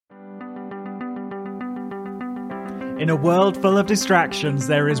In a world full of distractions,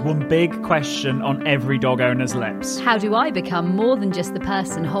 there is one big question on every dog owner's lips. How do I become more than just the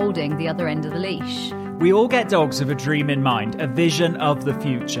person holding the other end of the leash? We all get dogs with a dream in mind, a vision of the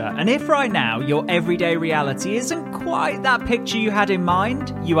future. And if right now your everyday reality isn't quite that picture you had in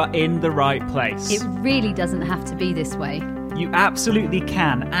mind, you are in the right place. It really doesn't have to be this way. You absolutely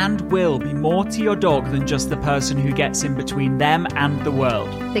can and will be more to your dog than just the person who gets in between them and the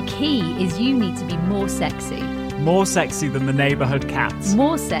world. The key is you need to be more sexy. More sexy than the neighbourhood cat.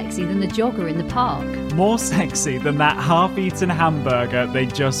 More sexy than the jogger in the park. More sexy than that half-eaten hamburger they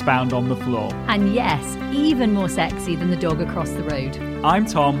just found on the floor. And yes, even more sexy than the dog across the road. I'm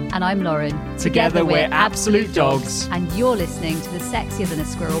Tom. And I'm Lauren. Together we're Absolute Dogs. And you're listening to the Sexier Than a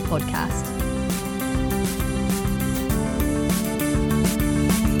Squirrel podcast.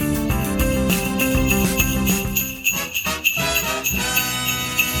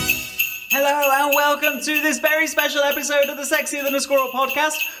 Hello and welcome to this very special episode of the Sexier Than a Squirrel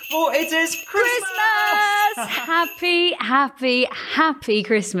podcast, for it is Christmas! Happy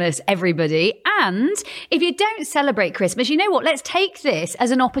Christmas, everybody. And if you don't celebrate Christmas, you know what? Let's take this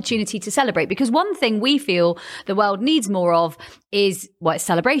as an opportunity to celebrate, because one thing we feel the world needs more of is, it's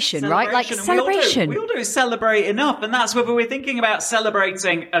celebration, right? Like celebration. We all do celebrate enough, and that's whether we're thinking about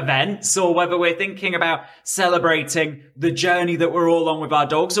celebrating events or whether we're thinking about celebrating the journey that we're all on with our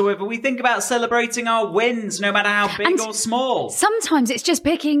dogs, or whether we think about celebrating our wins, no matter how big or small. Sometimes it's just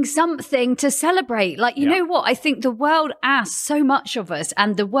picking something to celebrate. Like, you know what? I think the world asks so much of us,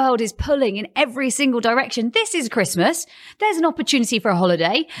 and the world is pulling in every single direction. This is Christmas. There's an opportunity for a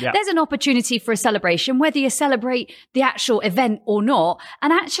holiday. Yeah. There's an opportunity for a celebration, whether you celebrate the actual event or not,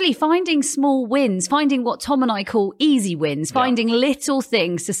 and actually finding small wins, finding what Tom and I call easy wins, finding little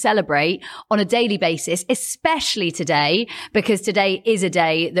things to celebrate on a daily basis, especially today, because today is a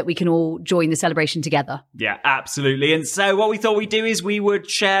day that we can all join the celebration together. Yeah, absolutely. And so what we thought we'd do is we would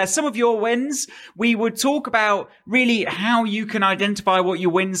share some of your wins. We would talk about really how you can identify what your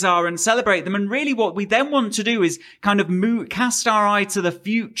wins are and celebrate them. And really what we then want to do is kind of cast our eye to the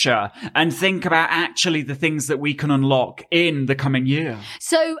future and think about actually the things that we can unlock in the coming year.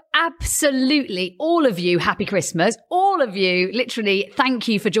 So absolutely, all of you, happy Christmas. All of you, literally, thank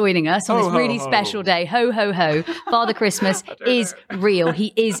you for joining us on this really special day. Ho, ho, ho. Father Christmas is real.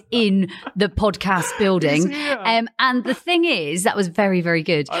 He is in the podcast building. And the thing is, that was very, very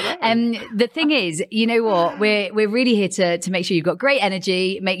good. The thing is, you know what? We're really here to make sure you've got great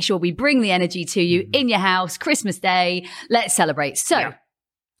energy, make sure we bring the energy to you in your house, Christmas Day. Let's celebrate.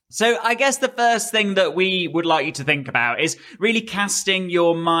 So I guess the first thing that we would like you to think about is really casting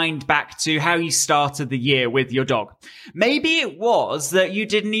your mind back to how you started the year with your dog. Maybe it was that you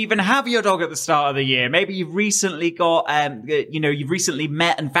didn't even have your dog at the start of the year. Maybe you've recently you've recently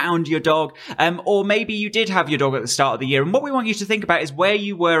met and found your dog. Or maybe you did have your dog at the start of the year. And what we want you to think about is where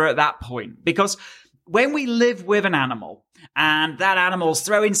you were at that point. Because when we live with an animal, and that animal's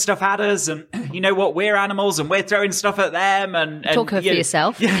throwing stuff at us, and you know what, we're animals and we're throwing stuff at them, and talk for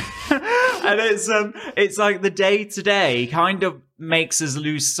yourself. Yeah. And it's like the day to day kind of makes us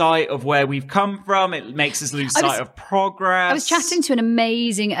lose sight of where we've come from. It makes us lose sight of progress. I was chatting to an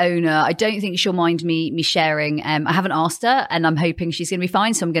amazing owner. I don't think she'll mind me sharing. I haven't asked her, and I'm hoping she's going to be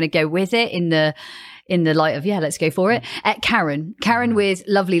fine. So I'm going to go with it in the light of, let's go for it. Karen with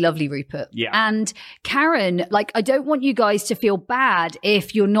lovely Rupert. Yeah. And Karen, I don't want you guys to feel bad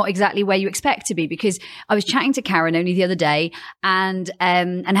if you're not exactly where you expect to be, because I was chatting to Karen only the other day, and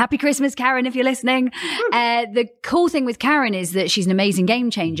happy Christmas, Karen, if you're listening. The cool thing with Karen is that she's an amazing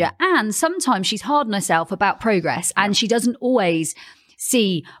game changer, and sometimes she's hard on herself about progress, and she doesn't always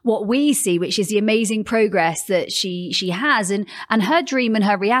see what we see, which is the amazing progress that she has, and her dream and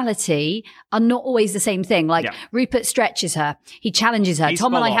her reality are not always the same thing. Rupert stretches her, he challenges her.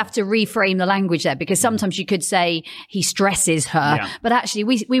 Tom and I have to reframe the language there, because sometimes you could say he stresses her, but actually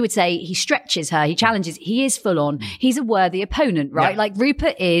we would say he stretches her, he challenges, he is full on, he's a worthy opponent, right?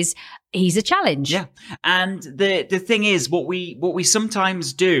 Rupert he's a challenge. Yeah. And the thing is, what we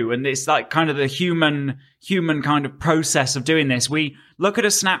sometimes do, and it's like kind of the human kind of process of doing this, we look at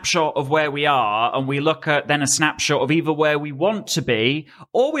a snapshot of where we are, and we look at then a snapshot of either where we want to be,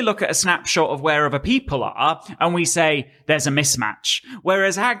 or we look at a snapshot of where other people are, and we say there's a mismatch.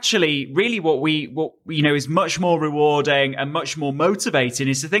 Whereas actually, really what is much more rewarding and much more motivating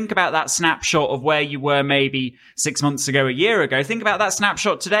is to think about that snapshot of where you were maybe 6 months ago, a year ago. Think about that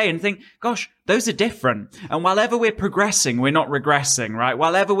snapshot today and think, gosh, those are different. And while ever we're progressing, we're not regressing, right?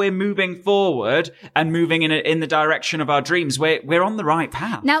 While ever we're moving forward and moving in the direction of our dreams, we're on the right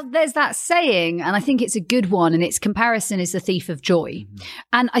path. Now, there's that saying, and I think it's a good one, and it's comparison is the thief of joy.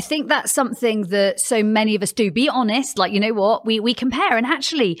 And I think that's something that so many of us do. Be honest, like, you know what? We compare, and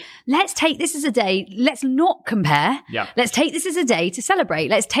actually, let's take this as a day. Let's not compare. Yeah. Let's take this as a day to celebrate.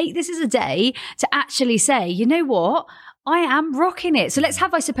 Let's take this as a day to actually say, you know what? I am rocking it. So let's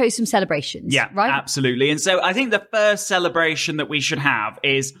have, I suppose, some celebrations. Yeah, right? Absolutely. And so I think the first celebration that we should have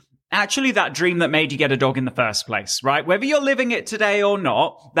is actually that dream that made you get a dog in the first place, right? Whether you're living it today or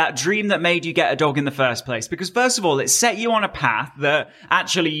not, that dream that made you get a dog in the first place. Because first of all, it set you on a path that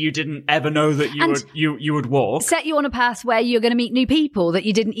actually you didn't ever know that you would walk. Set you on a path where you're going to meet new people that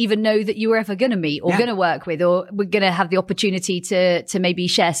you didn't even know that you were ever going to meet or going to work with, or we're going to have the opportunity to maybe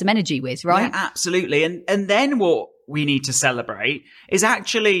share some energy with, right? Yeah, absolutely. And then what we need to celebrate is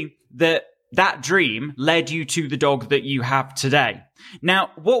actually that dream led you to the dog that you have today. Now,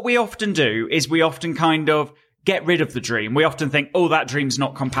 what we often do is we often kind of get rid of the dream. We often think, oh, that dream's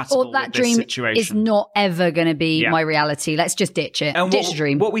not compatible or that with dream this situation. is not ever going to be my reality. Let's just ditch it. And ditch the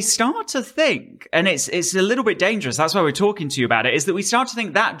dream. What we start to think, and it's a little bit dangerous, that's why we're talking to you about it, is that we start to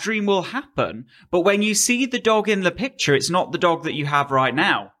think that dream will happen. But when you see the dog in the picture, it's not the dog that you have right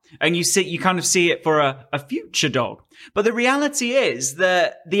now. And you kind of see it for a future dog. But the reality is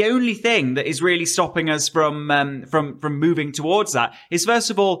that the only thing that is really stopping us from moving towards that is,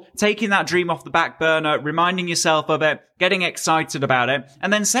 first of all, taking that dream off the back burner, reminding yourself of it, getting excited about it.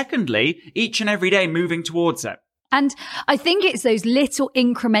 And then secondly, each and every day moving towards it. And I think it's those little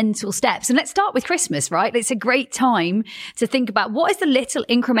incremental steps. And let's start with Christmas, right? It's a great time to think about what is the little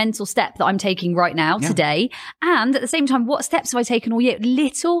incremental step that I'm taking right now, today. And at the same time, what steps have I taken all year?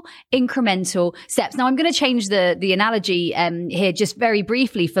 Little incremental steps. Now, I'm going to change the analogy here just very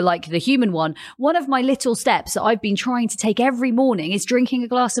briefly for like the human one. One of my little steps that I've been trying to take every morning is drinking a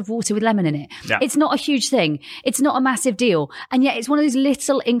glass of water with lemon in it. Yeah. It's not a huge thing. It's not a massive deal. And yet it's one of those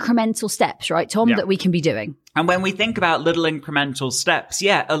little incremental steps, right, Tom, that we can be doing. And when we think about little incremental steps,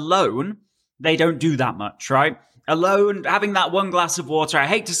 alone, they don't do that much, right? Alone, having that one glass of water, I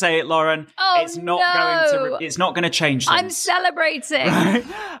hate to say it, Lauren, it's not going to change things. I'm celebrating. Right?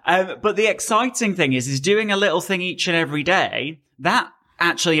 But the exciting thing is doing a little thing each and every day, that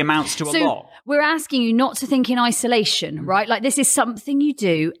actually amounts to a lot. We're asking you not to think in isolation, right? Like this is something you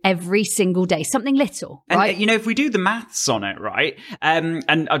do every single day, something little, right? And, if we do the maths on it, right? And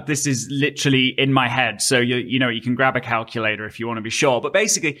this is literally in my head. So, you can grab a calculator if you want to be sure. But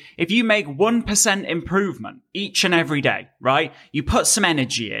basically, if you make 1% improvement each and every day, right? You put some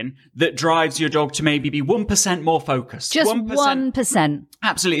energy in that drives your dog to maybe be 1% more focused. Just 1%.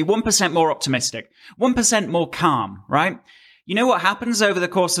 Absolutely. 1% more optimistic. 1% more calm, right? You know what happens over the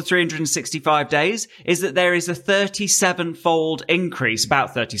course of 365 days is that there is a 37-fold increase,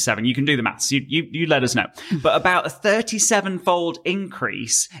 about 37. You can do the maths. You let us know. But about a 37-fold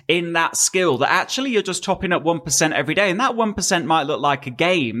increase in that skill that actually you're just topping up 1% every day. And that 1% might look like a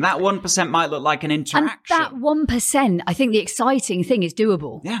game. That 1% might look like an interaction. And that 1%, I think the exciting thing is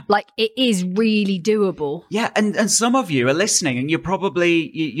doable. Yeah. Like it is really doable. Yeah. And some of you are listening and you're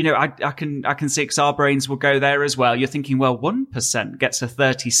probably, I can see our brains will go there as well. You're thinking, well, 1% gets a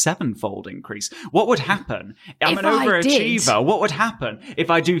 37-fold increase. What would happen? I'm an overachiever. What would happen if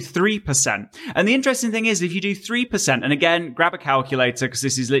I do 3%? And the interesting thing is, if you do 3%, and again, grab a calculator because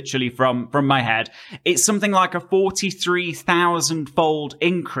this is literally from my head, it's something like a 43,000-fold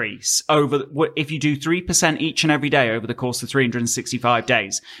increase if you do 3% each and every day over the course of 365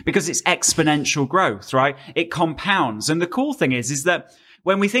 days, because it's exponential growth, right? It compounds. And the cool thing is that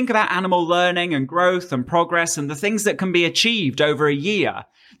when we think about animal learning and growth and progress and the things that can be achieved over a year,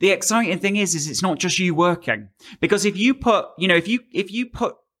 the exciting thing is it's not just you working. Because if you put, if you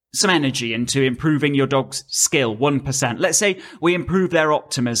put some energy into improving your dog's skill 1%, let's say we improve their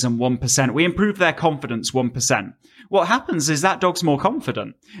optimism 1%, we improve their confidence 1%. What happens is that dog's more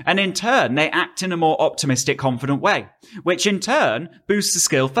confident. And in turn, they act in a more optimistic, confident way, which in turn boosts the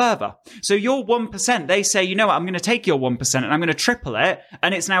skill further. So your 1%, they say, you know what, I'm going to take your 1% and I'm going to triple it.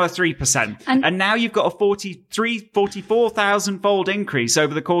 And it's now a 3%. And now you've got a 44,000-fold increase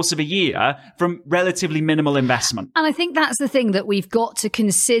over the course of a year from relatively minimal investment. And I think that's the thing that we've got to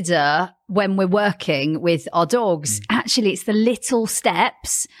consider when we're working with our dogs. Actually, it's the little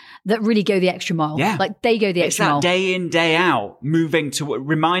steps that really go the extra mile. Yeah. Like they go the extra mile. It's that day in, day out, moving to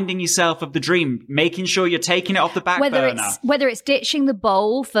reminding yourself of the dream, making sure you're taking it off the back burner. Whether it's ditching the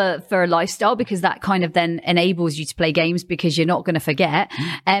bowl for a lifestyle, because that kind of then enables you to play games because you're not going to forget.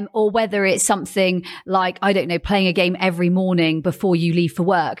 Or whether it's something like, I don't know, playing a game every morning before you leave for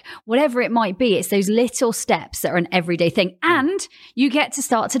work. Whatever it might be, it's those little steps that are an everyday thing. And you get to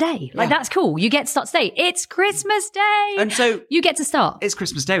start today. Like that's cool. You get to start today. It's Christmas Day. And so you get to start. It's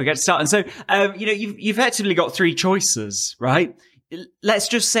Christmas Day. We get to start. And so, you've effectively got three choices, right? Let's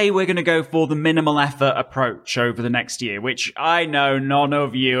just say we're going to go for the minimal effort approach over the next year, which I know none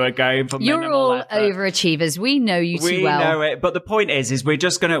of you are going for. You're all effort. overachievers. We know you too well. We know it. But the point is we're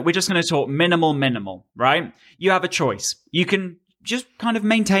just going to talk minimal, right? You have a choice. You can just kind of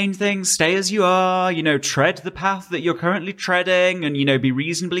maintain things, stay as you are, tread the path that you're currently treading and, be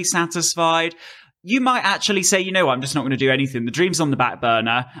reasonably satisfied. You might actually say, I'm just not going to do anything. The dream's on the back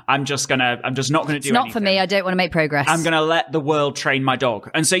burner. I'm just not going to do anything. It's not for me. I don't want to make progress. I'm going to let the world train my dog.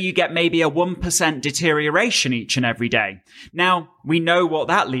 And so you get maybe a 1% deterioration each and every day. Now, we know what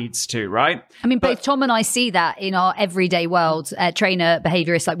that leads to, right? I mean, both Tom and I see that in our everyday world. Trainer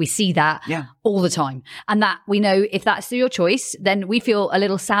behaviorists, like we see that all the time. And that we know if that's your choice, then we feel a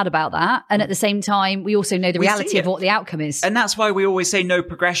little sad about that. And at the same time, we also know the reality of what the outcome is. And that's why we always say no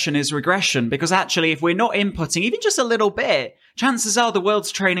progression is regression, because actually, if we're not inputting even just a little bit, chances are the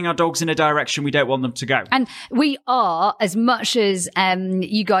world's training our dogs in a direction we don't want them to go. And we are, as much as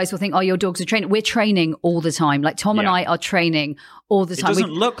you guys will think, oh, your dogs are training, we're training all the time. Like Tom and I are training all the time. It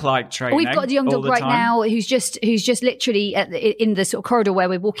doesn't look like training. We've got a young dog right now who's just literally in the sort of corridor where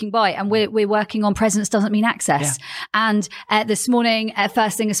we're walking by, and we're working on presence doesn't mean access. And this morning,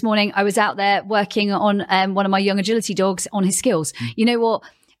 first thing this morning, I was out there working on one of my young agility dogs on his skills. You know what?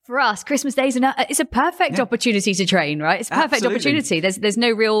 For us, Christmas Day it's a perfect opportunity to train, right? It's a perfect opportunity. There's no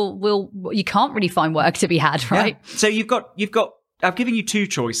you can't really find work to be had, right? Yeah. So you've got. I've given you two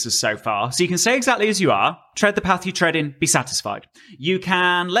choices so far. So you can stay exactly as you are, tread the path you tread in, be satisfied. You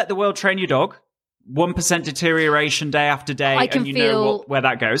can let the world train your dog, 1% deterioration day after day, and you know where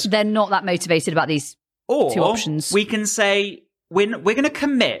that goes. They're not that motivated about these two options. We can say we're going to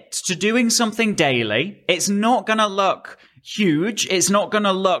commit to doing something daily. It's not going to look huge. It's not going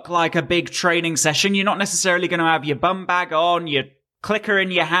to look like a big training session. You're not necessarily going to have your bum bag on, your clicker in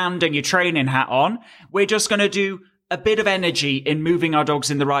your hand, and your training hat on. We're just going to do a bit of energy in moving our dogs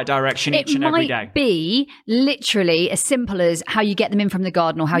in the right direction each and every day. It might be literally as simple as how you get them in from the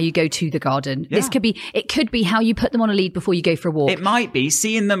garden or how you go to the garden. Yeah. It could be how you put them on a lead before you go for a walk. It might be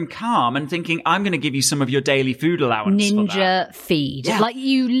seeing them calm and thinking, I'm going to give you some of your daily food allowance. Ninja feed. Yeah. Like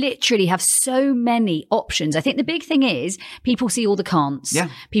you literally have so many options. I think the big thing is people see all the can'ts. Yeah.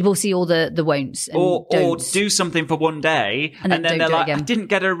 People see all the won'ts and don'ts. Or do something for one day and then they're like, I didn't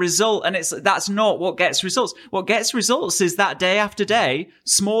get a result. And that's not what gets results. What gets results is that day after day,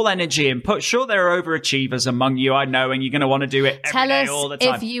 small energy input. Sure, there are overachievers among you, I know, and you're going to want to do it every day, all the time.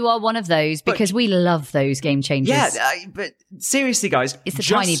 Tell us if you are one of those, because we love those game changers. Yeah, but seriously, guys, it's the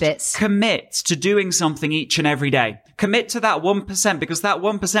tiny bits. Commit to doing something each and every day. Commit to that 1%, because that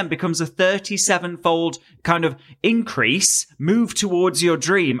 1% becomes a 37-fold kind of increase, move towards your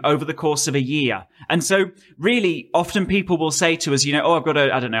dream over the course of a year. And so really often people will say to us, I've got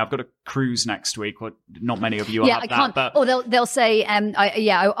a cruise next week. Well, not many of you have that. But or they'll say,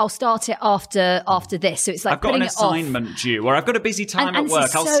 I'll start it after this. So it's like I've got an assignment due, or I've got a busy time at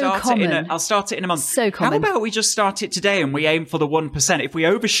work. I'll start it in a month. So common. How about we just start it today and we aim for the 1%? If we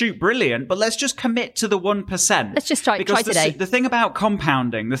overshoot, brilliant. But let's just commit to the 1%. Let's just try today. The thing about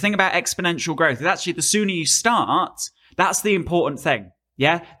compounding, the thing about exponential growth is actually the sooner you start, that's the important thing.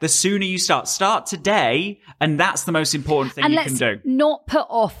 Yeah, the sooner you start today, and that's the most important thing you can do. And let's not put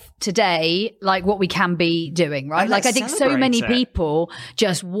off today like what we can be doing, right? Like I think so many people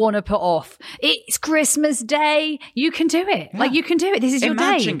just want to put off. It's Christmas Day. You can do it. Yeah. Like you can do it. This is your day.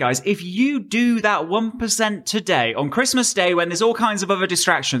 Imagine, guys, if you do that 1% today on Christmas Day when there's all kinds of other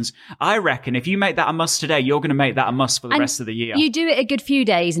distractions, I reckon if you make that a must today, you're going to make that a must for the rest of the year. You do it a good few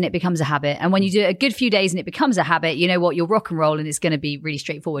days and it becomes a habit. And when you do it a good few days and it becomes a habit, you know what? You'll rock and roll and it's going to be really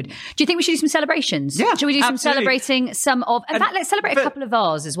straightforward. Do you think we should do some celebrations? Yeah, should we do some celebrating in fact, let's celebrate a couple of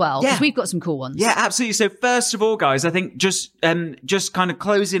ours as well, because we've got some cool ones. Yeah, absolutely. So first of all, guys, I think just kind of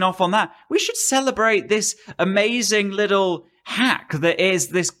closing off on that, we should celebrate this amazing little hack that is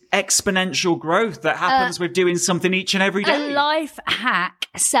this exponential growth that happens with doing something each and every day. A life hack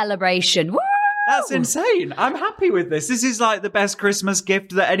celebration. Woo! That's insane. I'm happy with this. This is like the best Christmas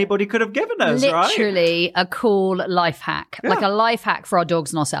gift that anybody could have given us, right? Literally a cool life hack, like a life hack for our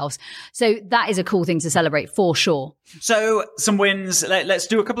dogs and ourselves. So that is a cool thing to celebrate for sure. So some wins. Let's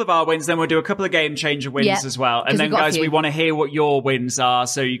do a couple of our wins, then we'll do a couple of game changer wins as well. And then, guys, we want to hear what your wins are.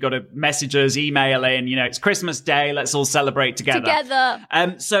 So you got to message us, email in. It's Christmas Day. Let's all celebrate together.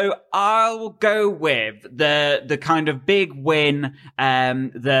 So I'll go with the kind of big win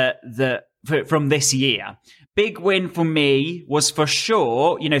from this year. Big win for me was for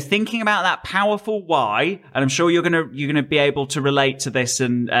sure, thinking about that powerful why, and I'm sure you're gonna be able to relate to this,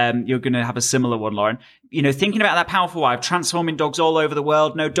 and you're gonna have a similar one, Lauren. Thinking about that powerful why of transforming dogs all over the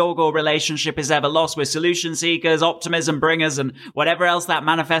world. No dog or relationship is ever lost. We're solution seekers, optimism bringers, and whatever else that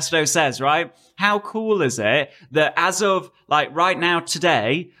manifesto says, right? How cool is it that as of right now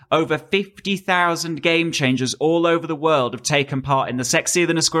today, over 50,000 game changers all over the world have taken part in the Sexier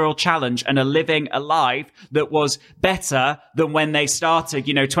Than a Squirrel Challenge and are living a life that was better than when they started,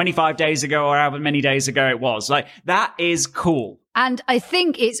 25 days ago or however many days ago it was. That is cool. And I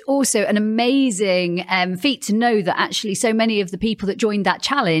think it's also an amazing feat to know that actually so many of the people that joined that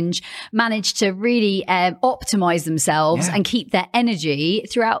challenge managed to really optimize themselves and keep their energy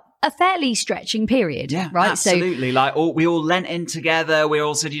throughout a fairly stretching period. Yeah, right. Absolutely. We all lent in together. We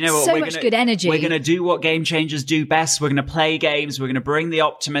all said, what? So much good energy. We're going to do what game changers do best. We're going to play games. We're going to bring the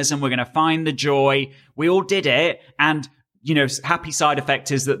optimism. We're going to find the joy. We all did it. And happy side effect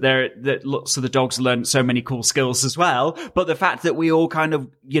is that lots of the dogs learned so many cool skills as well. But the fact that we all kind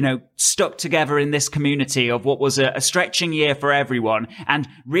of, stuck together in this community of what was a stretching year for everyone. And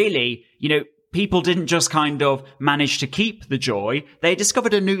really, people didn't just kind of manage to keep the joy. They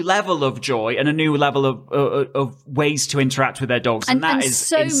discovered a new level of joy and a new level of ways to interact with their dogs. And that is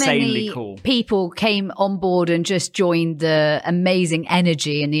so insanely many cool. People came on board and just joined the amazing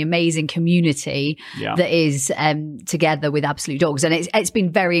energy and the amazing community that is together with Absolute Dogs. And it's been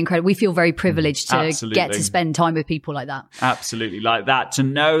very incredible. We feel very privileged to get to spend time with people like that. Absolutely. Like that. To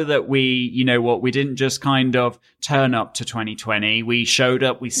know that we didn't just kind of turn up to 2020. We showed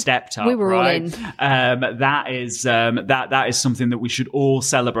up, we stepped up. We were all in. That is something that we should all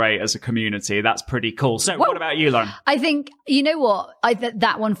celebrate as a community. That's pretty cool. So what about you, Lauren? I think, you know what?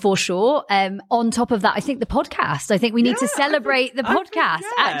 that one for sure. On top of that, I think the podcast. I think we need to celebrate the podcast.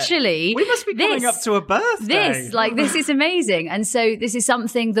 Actually, we must be coming up to a birthday. This is amazing. And so this is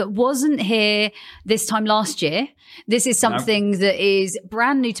something that wasn't here this time last year. This is something that is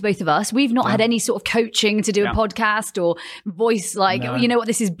brand new to both of us. We've not had any sort of coaching to do a podcast or voice. You know what?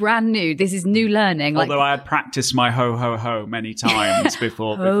 This is brand new. This is new learning. Although I had practiced my ho ho ho many times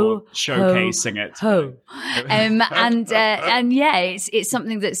before showcasing it. Ho. And yeah, it's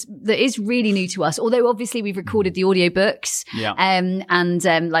something that is really new to us. Although obviously we've recorded the audiobooks.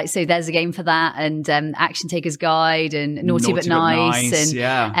 So there's a game for that, and Action Taker's Guide and Naughty but Nice.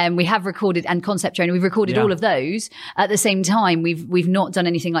 And we have recorded, and Concept Trainer. We've recorded all of those at the same time. We've not done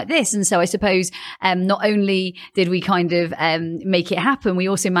anything like this, and so I suppose not only did we kind of make it happen, we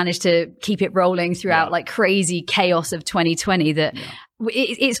also managed to keep it rolling throughout crazy chaos of 2020 that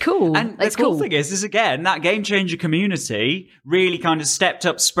it's cool. And the cool thing is again, that Game Changer community really kind of stepped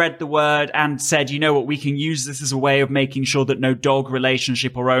up, spread the word, and said, you know what, we can use this as a way of making sure that no dog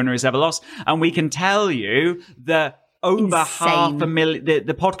relationship or owner is ever lost. And we can tell you that over half a million,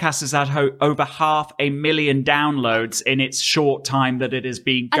 the podcast has had over 500,000 downloads in its short time that it has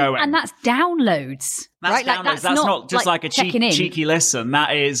been going. And that's downloads. That's downloads. That's not just like a cheeky listen.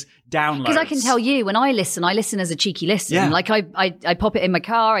 That is downloads. Because I can tell you, when I listen as a cheeky listen. Yeah. I pop it in my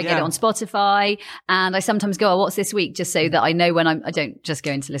car, I get it on Spotify, and I sometimes go, what's this week? Just so that I know when I don't just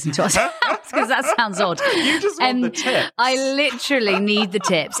go in to listen to us. Because that sounds odd. You just want the tips. I literally need the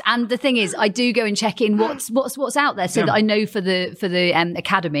tips. And the thing is, I do go and check in what's out there so that I know for the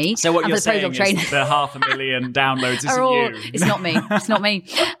academy. So what and you're for the saying is the 500,000 downloads isn't you. It's not me. It's not me.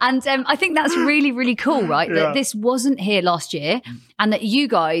 And I think that's really, really cool, right? That this wasn't here last year, and that you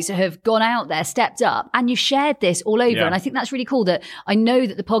guys have gone out there, stepped up, and you shared this all over. And I think that's really cool that I know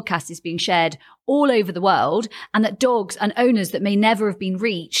that the podcast is being shared all over the world, and that dogs and owners that may never have been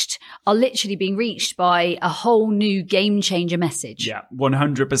reached are literally being reached by a whole new game changer message. Yeah,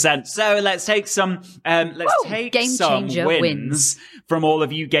 100%. So let's take some wins from all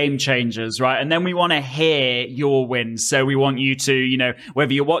of you game changers, right? And then we want to hear your wins. So we want you to,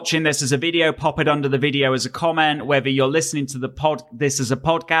 whether you're watching this as a video, pop it under the video as a comment. Whether you're listening to this as a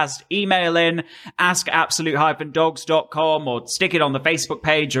podcast, email in, ask-absolute-dogs.com, or stick it on the Facebook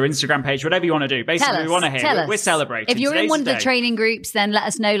page or Instagram page, whatever you want to do. Basically, we want to hear. We're celebrating. If you're in one of the training groups, then let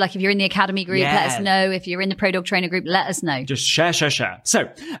us know. Like if you're in the academy group, let us know. If you're in the Pro Dog Trainer group, let us know. Just share. So,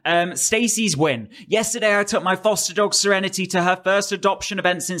 Stacey's win. Yesterday, I took my foster dog Serenity to her first adoption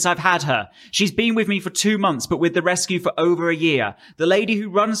event since I've had her. She's been with me for 2 months, but with the rescue for over a year. The lady who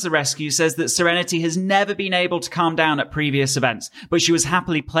runs the rescue says that Serenity has never been able to calm down at previous events, but she was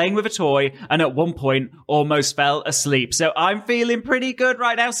happily playing playing with a toy, and at one point almost fell asleep. So I'm feeling pretty good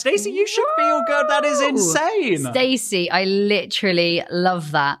right now. Stacey, you should feel good. That is insane. Stacey, I literally love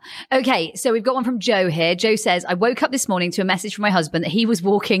that. Okay, so we've got one from Joe here. Joe says, I woke up this morning to a message from my husband that he was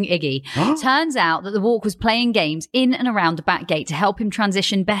walking Iggy. Turns out that the walk was playing games in and around the back gate to help him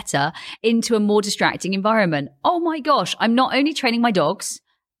transition better into a more distracting environment. Oh my gosh, I'm not only training my dogs,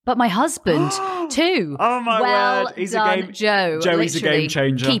 but my husband too. Oh my word. He's a game Joe. Joe, he's a game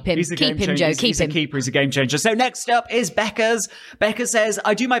changer. Keep him. Keep him, Joe. Keep him. He's a game changer. So next up is Becca's. Becca says,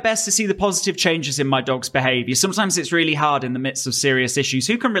 I do my best to see the positive changes in my dog's behavior. Sometimes it's really hard in the midst of serious issues.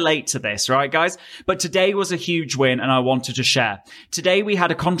 Who can relate to this, right, guys? But today was a huge win and I wanted to share. Today we had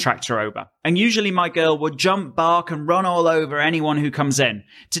a contractor over, and usually my girl would jump, bark and run all over anyone who comes in.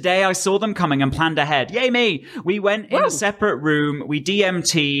 Today I saw them coming and planned ahead. Yay me! We went in a separate room. We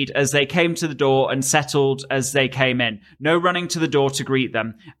DMT'd as they came to the door and settled as they came in. No running to the door to greet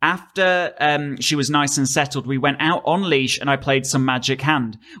them. After she was nice and settled, we went out on leash and I played some magic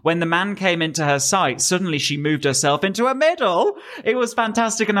hand. When the man came into her sight, suddenly she moved herself into a middle. It was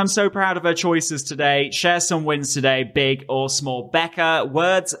fantastic and I'm so proud of her choices today. Share some wins today, big or small. Becca,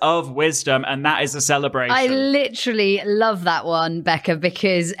 words of wisdom, and that is a celebration. I literally love that one, Becca,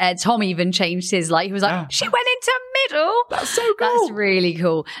 because Tom even changed his he was like, she went into middle. That's so cool. That's really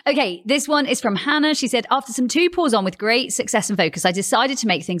cool. Okay, this one is from Hannah. She said, after some 2 pours on with great success and focus, I decided to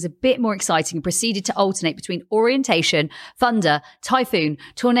make things a bit more exciting and proceeded to alternate between orientation, thunder, typhoon,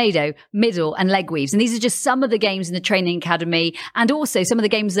 tornado, middle, and leg weaves. And these are just some of the games in the training academy and also some of the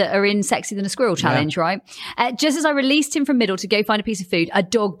games that are in Sexier Than a Squirrel challenge, right? Just as I released him from middle to go find a piece of food, a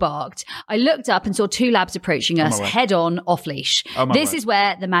dog barked. I looked up and saw 2 labs approaching us head on off leash. This is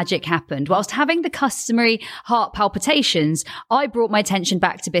where the magic happened. Whilst having the customary heart palpitations, I brought my attention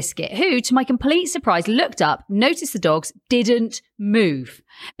back to Biscuit, who, to my complete surprise, looked up, noticed the dogs, didn't move.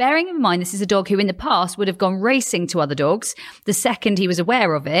 Bearing in mind this is a dog who in the past would have gone racing to other dogs the second he was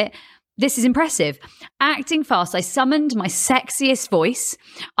aware of it. This is impressive. Acting fast, I summoned my sexiest voice.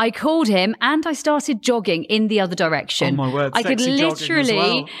 I called him and I started jogging in the other direction. Oh my word, I could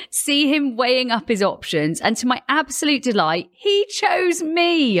literally see him weighing up his options. And to my absolute delight, he chose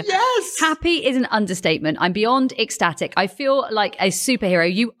me. Yes. Happy is an understatement. I'm beyond ecstatic. I feel like a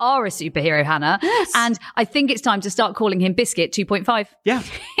superhero. You are a superhero, Hannah. Yes. And I think it's time to start calling him Biscuit 2.5. Yeah.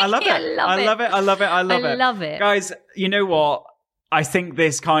 I love it. I love it. Guys, you know what? I think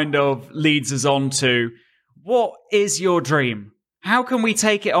this kind of leads us on to, what is your dream? How can we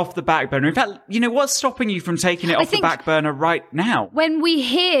take it off the back burner? In fact, you know, what's stopping you from taking it off the back burner right now? When we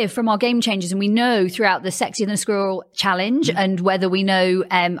hear from our game changers and we know throughout the Sexier Than a Squirrel challenge and whether we know,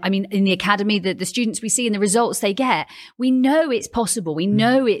 in the academy, the students we see and the results they get, we know it's possible. We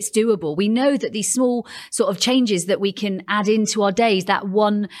know it's doable. We know that these small sort of changes that we can add into our days, that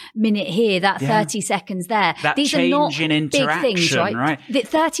 1 minute here, that 30 seconds there. These are not big things, right?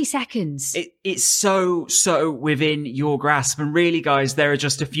 30 seconds. It's so within your grasp. And really, guys, there are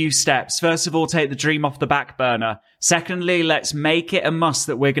just a few steps. First of all, take the dream off the back burner. Secondly, let's make it a must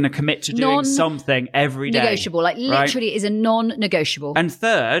that we're going to commit to doing something every day. Negotiable. Literally it is a non-negotiable. And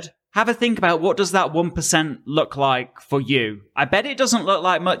third, have a think about, what does that 1% look like for you? I bet it doesn't look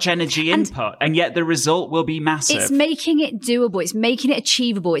like much energy input, and yet the result will be massive. It's making it doable. It's making it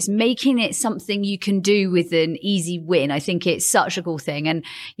achievable. It's making it something you can do with an easy win. I think it's such a cool thing. And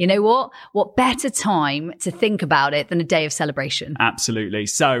you know what? What better time to think about it than a day of celebration? Absolutely.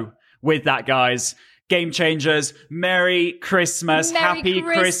 So with that, guys, game changers, Merry Christmas, Happy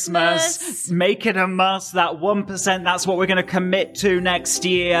Christmas. Make it a must, that 1%, that's what we're going to commit to next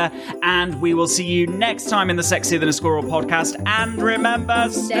year. And we will see you next time in the Sexier Than a Squirrel podcast. And remember,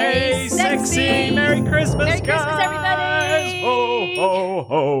 stay sexy. Merry Christmas, guys. Everybody. Ho, ho,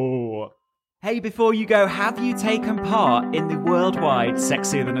 ho. Hey, before you go, have you taken part in the worldwide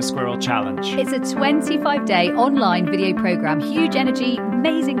Sexier Than a Squirrel challenge? It's a 25-day online video program. Huge energy,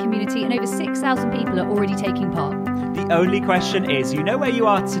 amazing community, and over 6,000 people are already taking part. The only question is, you know where you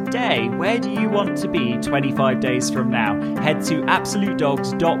are today. Where do you want to be 25 days from now? Head to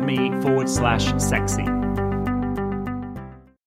absolutedogs.me/sexy.